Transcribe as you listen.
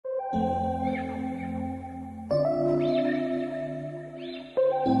September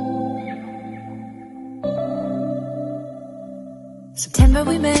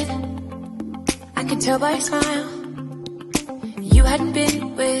we met, I could tell by your smile. You hadn't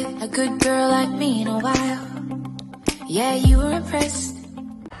been with a good girl like me in a while. Yeah, you were impressed.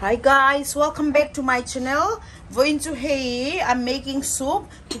 Hi guys, welcome back to my channel. Vointo hey, I'm making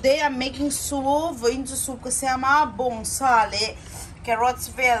soup. Today I'm making soup. Vointo soup kasama bong sale, carrots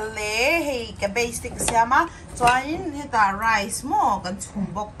velle, hey cabbage stick kasama. Chuanin heta rice mo kan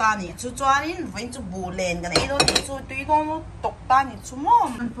chumbok tani. Chu chuanin vointo bulen kan ilo ni chu tuidong tok tani chu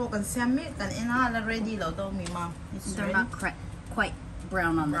mo. Kan po kan sami kan ina ready lo to mi ma. They're not quite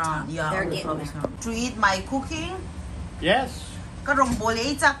brown on the top. Yeah, they're getting there. to eat my cooking. Yes. Karong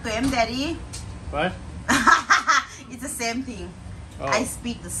bole chak to em daddy. What? It's the same thing. Oh. I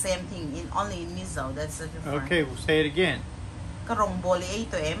speak the same thing only in Mizo. That's the difference. Okay, we'll say it again. Karong bole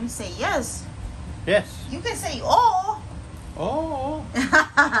to em say yes. Yes. You can say oh. Oh.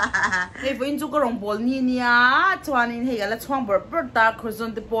 Hey, when you karong bol ni niya, chuanin hey ala chuang ta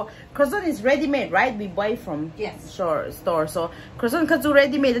croissant de po. Croissant is ready made, right? We buy from store. So croissant ka ju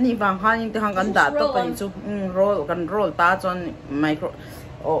ready made ni wang hanin te hang kan da to kan chu roll ta chuan micro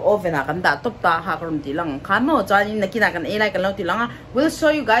oven akan da top ta ha karon ti lang kano chuanin nakina kan elai kan lo ti lang. We'll show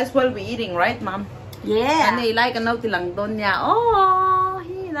you guys while we eating, right, mom? Yeah. Kan elai kan lo ti lang don niya. Oh,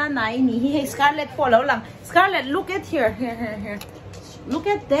 nanay ni hey Scarlett follow lang. Scarlett, look at here. Here. Look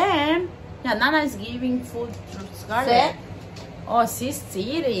at them. Yeah, Nana is giving food to Scarlett. Oh, she's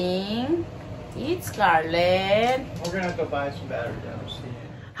eating. Eat, Scarlett. We're gonna have to buy some batteries.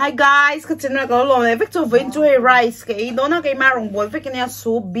 Hi guys, katsina ko lo ne Victor enjoy rice kay dona kay marong boy kanya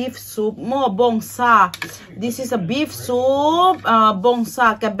soup, beef soup mo bongsa. This is a beef soup,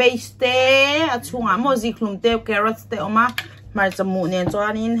 bongsa cabbage te at sunga mo ziklum te carrots te oma.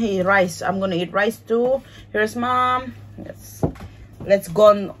 Marzamunin hey rice. I'm gonna eat rice too. Here's mom. Let's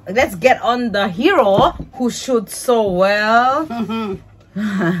get on the hero who shoots so well.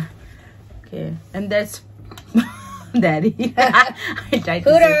 Okay, and that's daddy. I tried to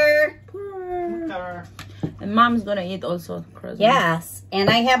say Pooter. and mom's gonna eat also. Yes, and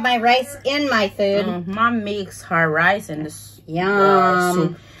I have my rice in my food. Mom makes her rice and the Yum.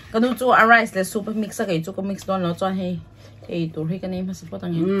 soup. Kanu chu a rice le soup mix sa kay chu ko mix don lo chuan hey. Hey, to hey kanin masipot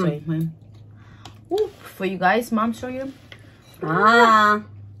ang yun. For you guys, mom show you. Ah.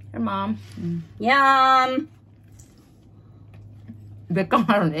 Your mom. Yum.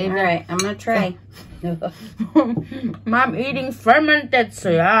 Alright, I'm gonna try. Mom eating fermented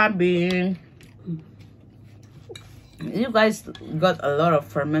soya bean. You guys got a lot of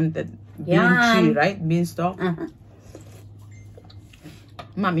fermented bean, right? Beanstalk.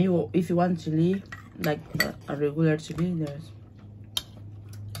 Mom, if you want chili, like a regular chili, there's.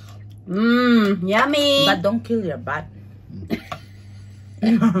 Yummy. But don't kill your butt.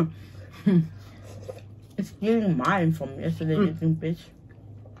 It's killing mine from yesterday eating peach.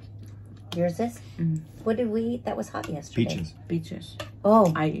 Yours is? What did we eat that was hot yesterday? Peaches.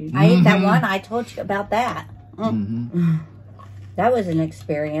 Oh, I ate that one. I told you about that. That was an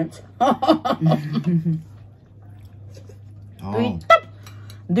experience.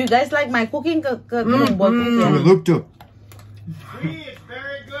 Do you guys like my cooking? Look to. It's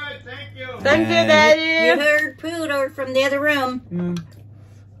very good. Thank you. Thank you, Daddy. You heard Pooter from the other room.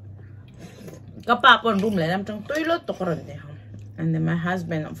 Kapapon boom le lam tang toilet to karon de. And then my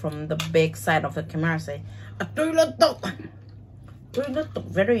husband from the back side of the camera say, "A toilet to." Toilet to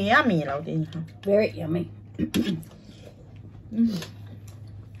very yummy law din. Very yummy.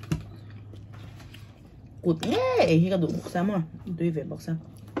 Good. Yay! He got to book some more. Do you book some?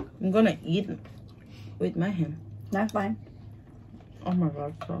 I'm gonna eat with my hand. That's fine. Oh my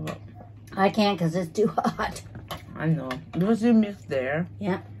god, so hot. I can't because it's too hot. I know. Because you mix there.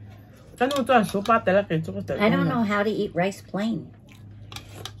 Yeah. I don't know how to eat rice plain.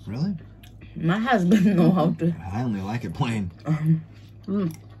 Really? My husband know how to. I only like it plain.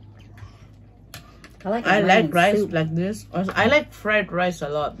 I like rice soup like this. I like fried rice a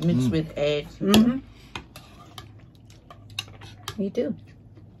lot, mixed with eggs. Me too.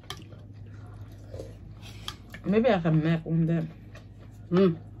 Maybe I can make one there.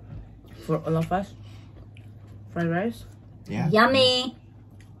 For all of us. Fried rice. Yeah. Yummy.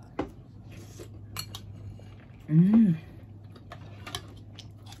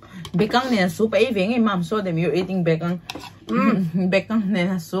 Bekang niya soup. Even mom saw them. You're eating bekang. Bekang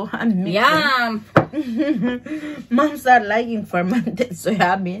niya soup. Yum. Mom started liking fermented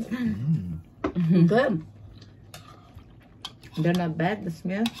soya bean. Good. They're not bad. The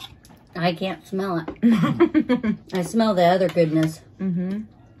smell. I can't smell it. I smell the other goodness.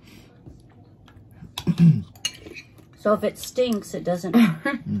 So if it stinks, it doesn't.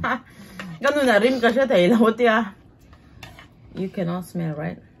 Ganun na rin kasi tayo tiya. You cannot smell,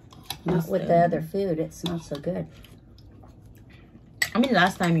 right? Not with the other food. It smells so good. I mean,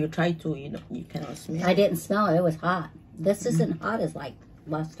 last time you tried to, you cannot smell. I didn't smell it. It was hot. This isn't hot as like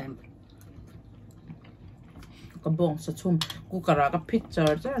last time. Kabong sa chum. Kukara ka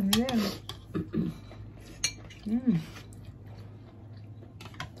picture dyan.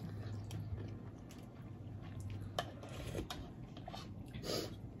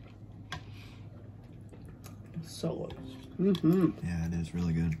 So good. Yeah, it is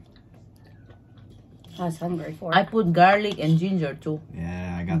really good. I was hungry for I it. put garlic and ginger too.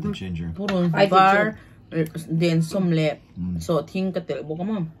 Yeah, I got the ginger. Purong I did var, then some lep. So ting katil buka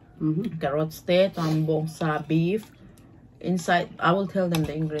mo. Carrots te, tambong sa beef. Inside, I will tell them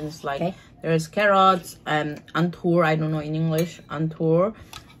the ingredients. Like Okay. there's carrots and antur. I don't know in English. Antur,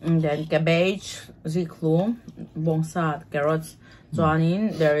 and then cabbage, ziklu, bong sa carrots. So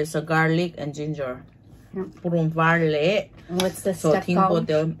anin there is a garlic and ginger. Purong var le. What's this So stuff ting called?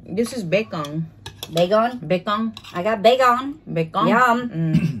 potel. This is bacon. Bacon? Bacon. I got bacon. Bacon.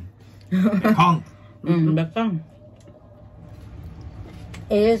 Yum. Kong. Bacon.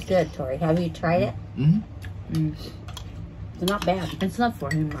 It is good, Tori. Have you tried it? Mm-hmm. It's not bad. It's not for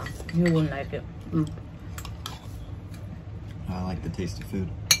him, ma. He won't like it. I like the taste of food.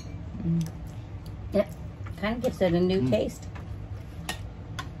 It kind of gives it a new taste.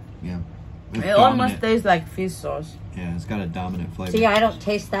 Yeah. It's It almost dominant. tastes like fish sauce. Yeah, it's got a dominant flavor. See, I don't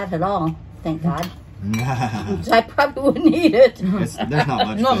taste that at all. Thank God. It's- So I probably wouldn't eat it. there's not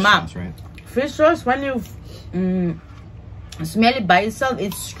much No, fish Ma. sauce, right? Fish sauce, when you smell it by itself,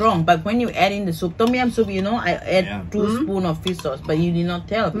 it's strong. But when you add in the soup, tom yum soup, I add Yeah. 2 spoons of fish sauce. But you did not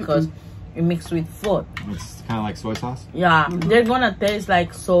tell because it mixed with food. It's kind of like soy sauce. Yeah, they're gonna taste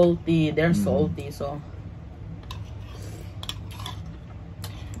like salty. They're salty, so.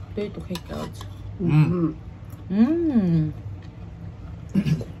 Ito kay carrots.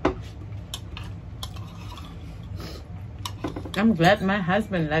 I'm glad my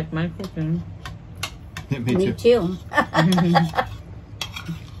husband liked my cooking. Me Me too. too.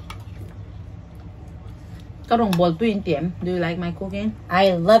 Karong bol tuwing tiem. Do you like my cooking?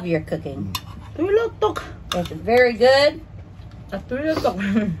 I love your cooking. Tuylotok. It's very good. At tuylotok.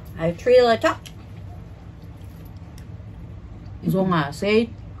 I treat it like top. Zonga, say it.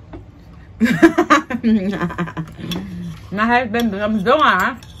 My husband becomes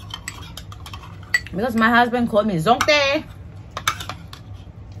Zonga. Because my husband called me Zongte.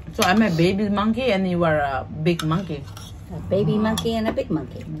 So I'm a baby monkey and you are a big monkey. A baby monkey and a big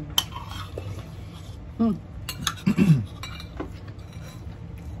monkey.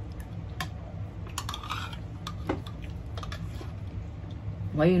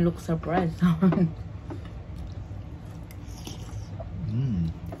 Why you look surprised?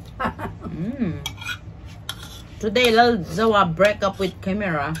 Today, lal zawa break up with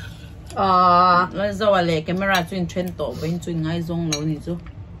camera. Lal zawa le camera tuin trento. Bain tuin ngay zong lo ni zo.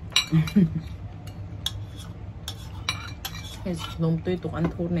 Yes, lom tui tuk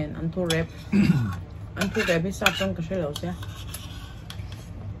antur nen, antur rep. Antur rep is up on kasi lo siya.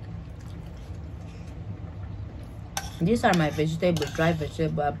 These are my vegetable, dry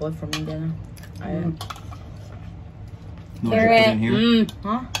vegetable I bought from India. The ones you put in here?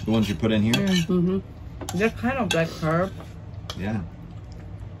 Huh? The ones you put in here? They're kind of like herb. Yeah.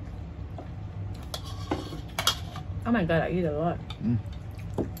 Oh my god, I eat a lot.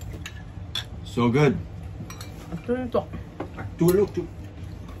 So good.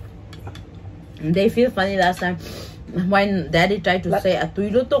 They feel funny last time when Daddy tried to say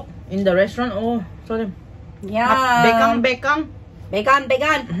atuilutok in the restaurant. Oh, sorry. Yeah. Bekang, bekang. Bacon,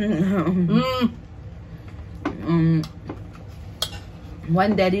 bacon.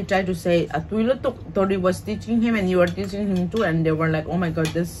 When Daddy tried to say atuilutok, Tori was teaching him and you were teaching him too, and they were like, "Oh my god,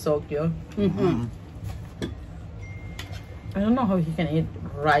 this is so cute." I don't know how he can eat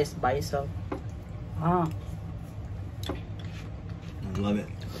rice by itself. Ah. I love it.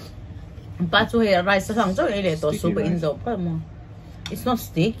 Rice Sticky soup in rice. the It's not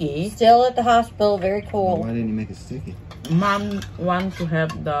sticky. Still at the hospital, very cold. Why didn't you make it sticky? Mom wants to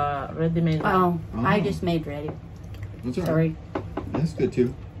have the ready-made. Oh, I just made ready. That's all right. Sorry, That's good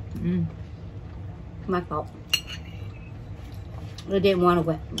too. my fault. I didn't want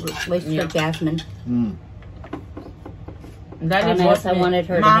to waste Yeah. for Jasmine. Daddy Unless bought I me, wanted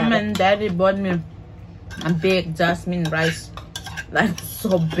her to Mom have it. and Daddy bought me a big jasmine rice, like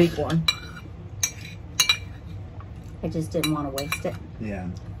so big one. I just didn't want to waste it Yeah.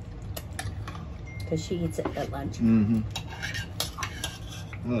 because she eats it at lunch. I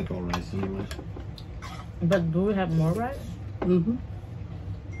like all rice anyway. But do we have more rice? Mm-hmm.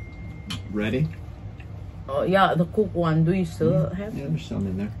 Ready? Oh yeah, the cooked one. Do you still have? Yeah, there's some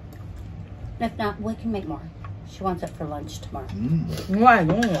in there. If not, we can make more. She wants it for lunch tomorrow. No, I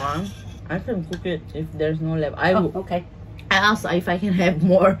don't want. I can cook it if there's no left. Oh, okay. I asked if I can have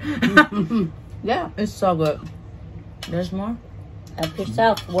more. Yeah. It's so good. There's more? Help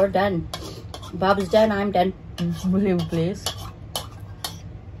yourself. We're done. Bob's done. I'm done. Will you please?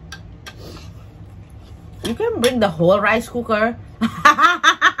 You can bring the whole rice cooker.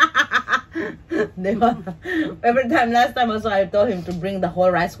 Every time, last time also, I told him to bring the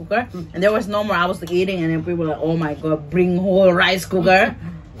whole rice cooker, and there was no more. I was like eating, and then people were like, "Oh my god, bring whole rice cooker."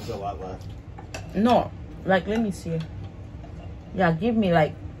 There's a lot left. No, like let me see. Yeah, give me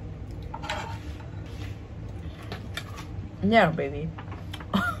like. Yeah, baby.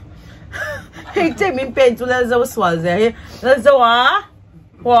 Hey, take me pain to let those ones there. Let's go.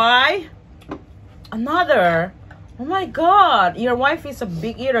 Why? Another. Oh my god, your wife is a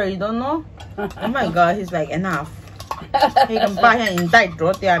big eater, you don't know? Oh my god, he's like, enough. He can buy him in diet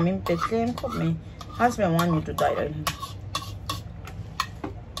roti. I mean, the same for me. Husband want me to diet on him.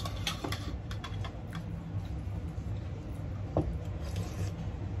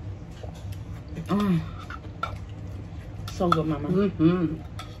 So good, mama.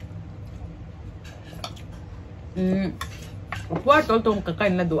 What I told him,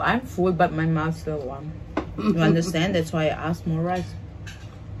 I'm full, but my mouth still warm. You understand? That's why I asked more rice.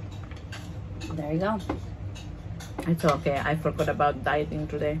 There you go. It's okay. I forgot about dieting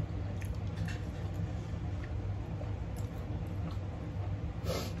today.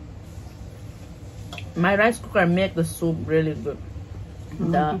 My rice cooker make the soup really good.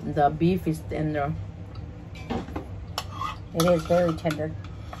 The beef is tender. It is very tender.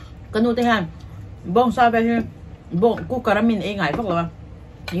 Kanu tehan. Bong sabi here. Bong cooker amin ingay pa.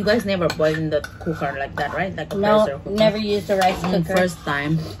 You guys never boil in the cooker like that, right? Like a pressure No, cooker. never used a rice cooker. First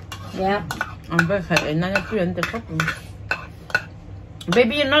time. Yeah. I'm very happy.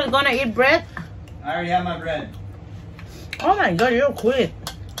 Baby, you're not gonna eat bread? I already have my bread. Oh my god, you're quick.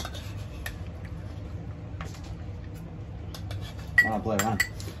 I want to play around.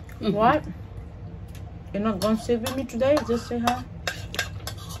 What? You're not gonna sit with me today? Just say hi.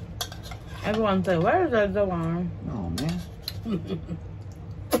 Everyone's like, where is the other one? Oh, man.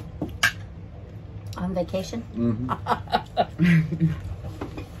 On vacation? Mm-hmm.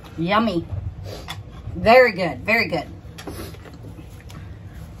 Yummy. Very good. Very good.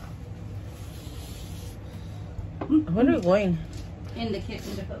 Where are you going? In the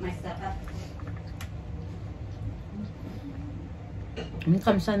kitchen to put my stuff up.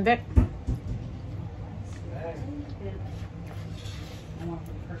 Come stand back.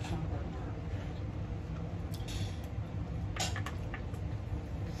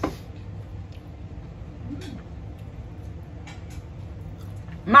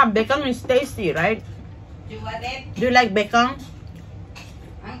 Mom, bacon is tasty, right? Do what, babe? Do you like bacon?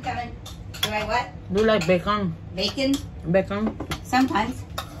 I'm coming. Do I what? Do you like bacon? Bacon? Bacon? Sometimes.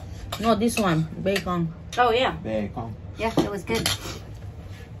 No, this one. Bacon. Oh, yeah. Bacon. Yeah, it was good.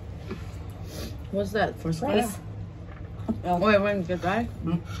 What's that? For square? Rice. Wait, when get right?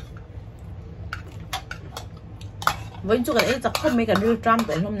 When you get it, make a little jump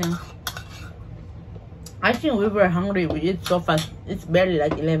at home now. I think we were hungry. We eat so fast. It's barely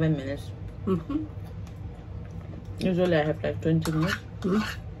like 11 minutes. Usually I have like 20 minutes.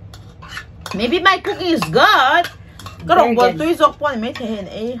 Maybe my cooking is good. Có đồng bò tuy dọc qua mấy thể hiện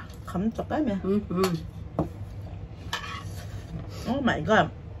ấy khắm chọc đấy mẹ. Oh my god.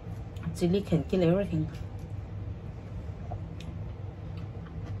 Chili can kill everything.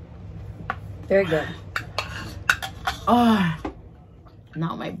 Very good. Oh,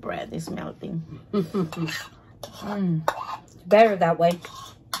 now my bread is melting. Better that way.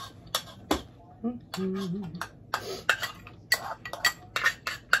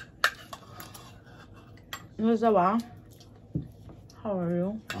 How are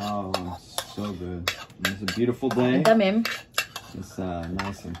you? Oh, so good. It's a beautiful day. Ida ma'am. It's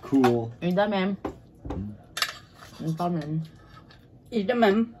nice and cool. Ida ma'am. Ida ma'am. Ida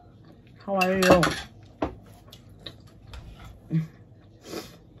ma'am. How are you?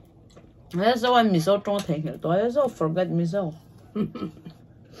 That's the one miso trong thành hiểu tối. That's all forget miso.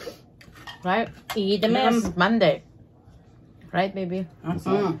 Right? Ida Because ma'am. it's Monday. Right, baby?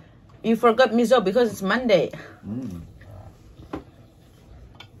 You forgot miso because it's Monday.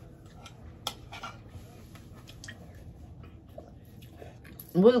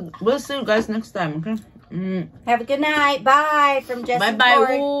 We'll see you guys next time, okay? Have a good night. Bye from Jess. Bye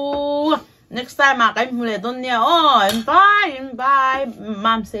bye. Ooh. Next time, kain huli doon niya. Oh, and bye.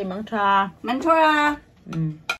 Mom say mantra. Mantra. Mm.